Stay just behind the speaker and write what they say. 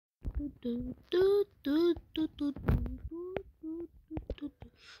Don't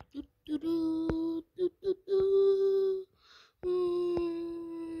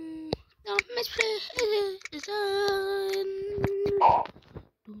misplace the sun.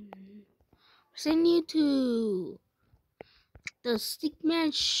 Send you to the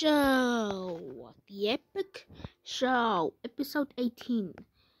Stickman Show, the Epic Show, episode 18,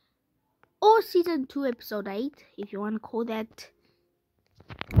 or season 2, episode 8, if you want to call that.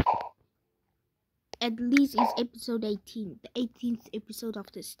 At least it's episode 18, the 18th episode of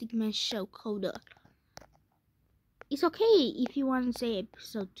the Stickman Show coder. It's okay if you want to say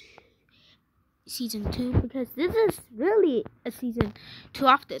episode 2, season 2, because this is really a season 2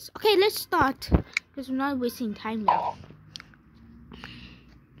 of this. Okay, let's start, because we're not wasting time now.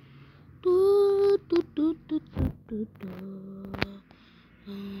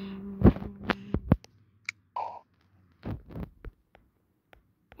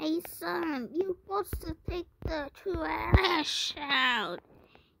 Hey son, you're supposed to take the trash out.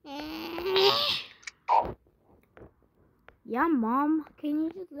 Yeah, mom, can you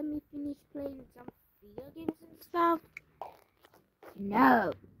just let me finish playing some video games and stuff?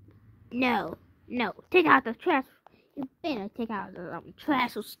 No, take out the trash. You better take out the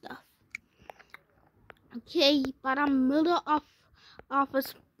trash or stuff. Okay, but I'm middle of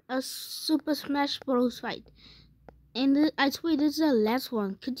a Super Smash Bros. Fight. And I swear this is the last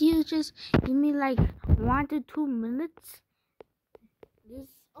one. Could you just give me like 1 to 2 minutes? This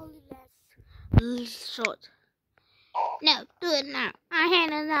only lasts short. No, do it now. I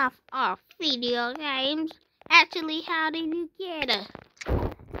had enough of video games. Actually, how did you get it?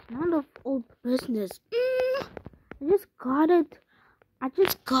 None of old business. I just got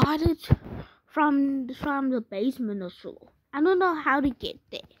it from the basement or so. I don't know how to get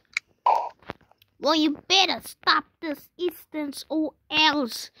there. Well, you better stop this instance or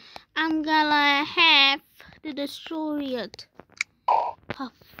else I'm gonna have to destroy it.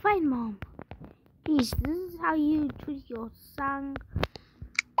 Oh, fine, Mom. Please, this is how you treat your son.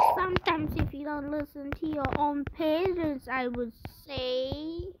 Sometimes if you don't listen to your own parents, I would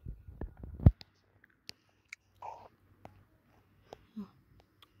say.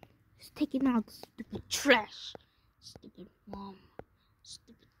 Just taking out the stupid trash. Stupid mom.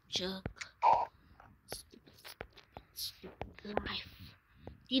 Stupid Jock. Stupid life.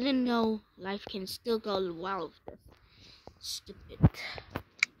 Didn't know life can still go well with this. Stupid.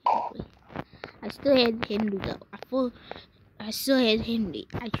 Anyway, I still had Henry though. I still had Henry.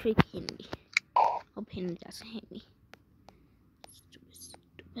 I tricked Henry. Hope Henry doesn't hate me.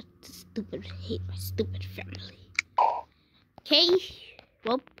 Stupid. Hate my stupid family. Okay.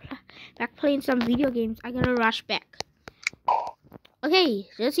 Well, back playing some video games. I gotta rush back. Okay,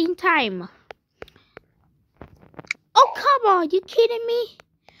 just in time. Oh, come on, you kidding me?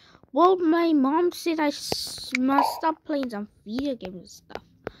 Well, my mom said I must stop playing some video games and stuff.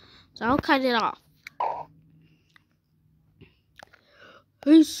 So I'll cut it off.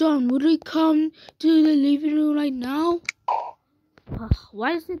 Hey son, would I come to the living room right now?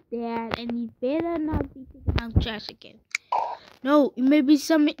 Why is it Dad? And you better not be taking out trash again. No, it may be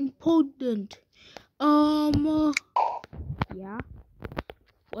something important. Yeah?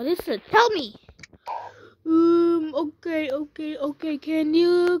 What is it? Tell me! Okay. Can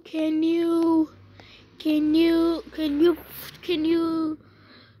you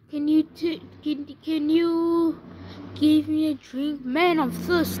give me a drink? Man, I'm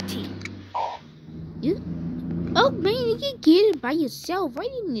thirsty. Oh man, you can get it by yourself. I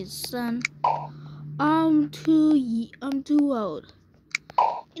didn't need son. I'm too old.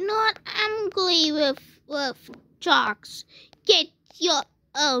 You know what? I'm going with Jocks. Get your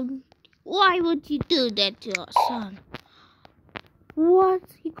own. Why would you do that to your son? What?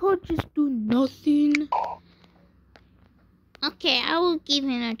 He can't just do nothing. Okay, I will give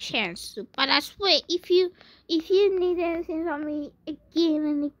him a chance to. But I swear, if you need anything from me again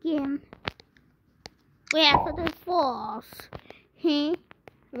and again, wherever the falls,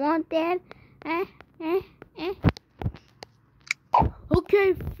 want that?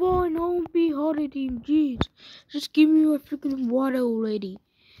 Okay, fine. I won't be hard at him. Jeez, just give me my freaking water already.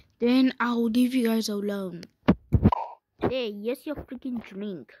 Then I'll leave you guys alone. There, here's your freaking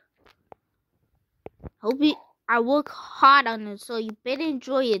drink. I work hard on it, so you better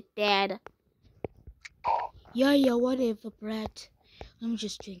enjoy it, Dad. Yeah, whatever, Brett. Let me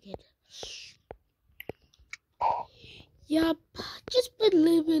just drink it. Yup, just put a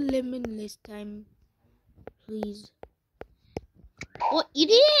little bit of lemon this time, please. Well, you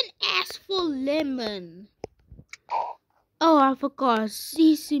didn't ask for lemon. Oh, I forgot.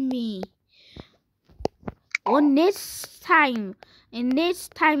 Sesame. Well, next time And this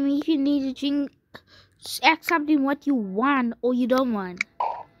time, if you need to drink, ask something what you want or you don't want.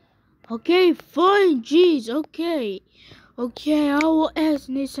 Okay, fine, jeez, okay. Okay, I will ask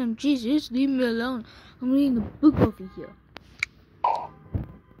need some cheese. Just leave me alone. I'm reading the book over here.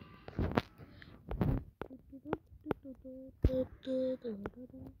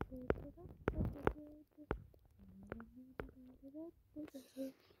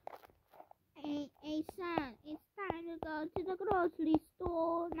 Hey son, it's time to go to the grocery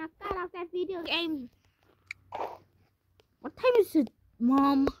store. Now cut off that video game. What time is it,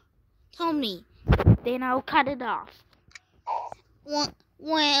 Mom? Tell me. Then I'll cut it off.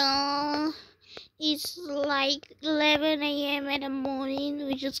 Well, it's like 11 a.m. in the morning,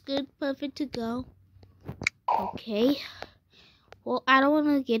 which is good, perfect to go. Okay. Well, I don't want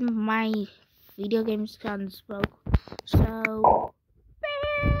to get my video game sounds broke. So,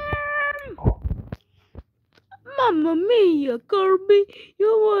 bam! Mamma mia, Kirby,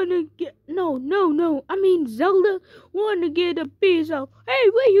 you wanna get... No, I mean Zelda wanna get a piece of... Hey,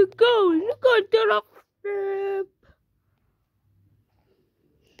 where you going? You going to the...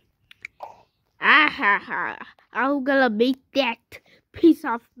 I'm gonna make that piece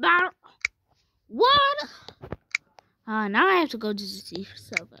of bar. What? Now I have to go to the secret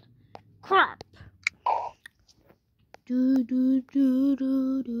server. Crap.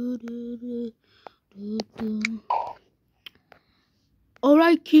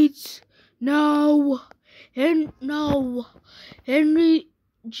 Alright, kids. Now Henry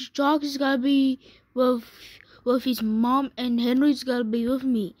Jock is gonna be with his mom, and Henry's gonna be with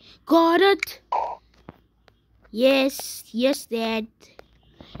me. Got it? Yes, Dad.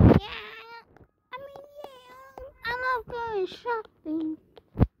 Yeah, I love going shopping.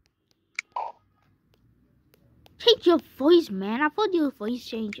 Change your voice, man. I thought your voice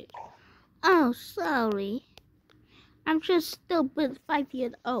changed. Oh, sorry. I'm just still but 5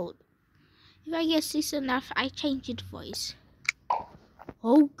 years old. If I get 6 enough, I change your voice.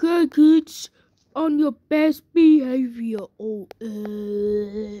 Okay, kids. On your best behavior. Oh,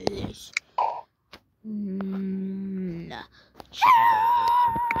 yes.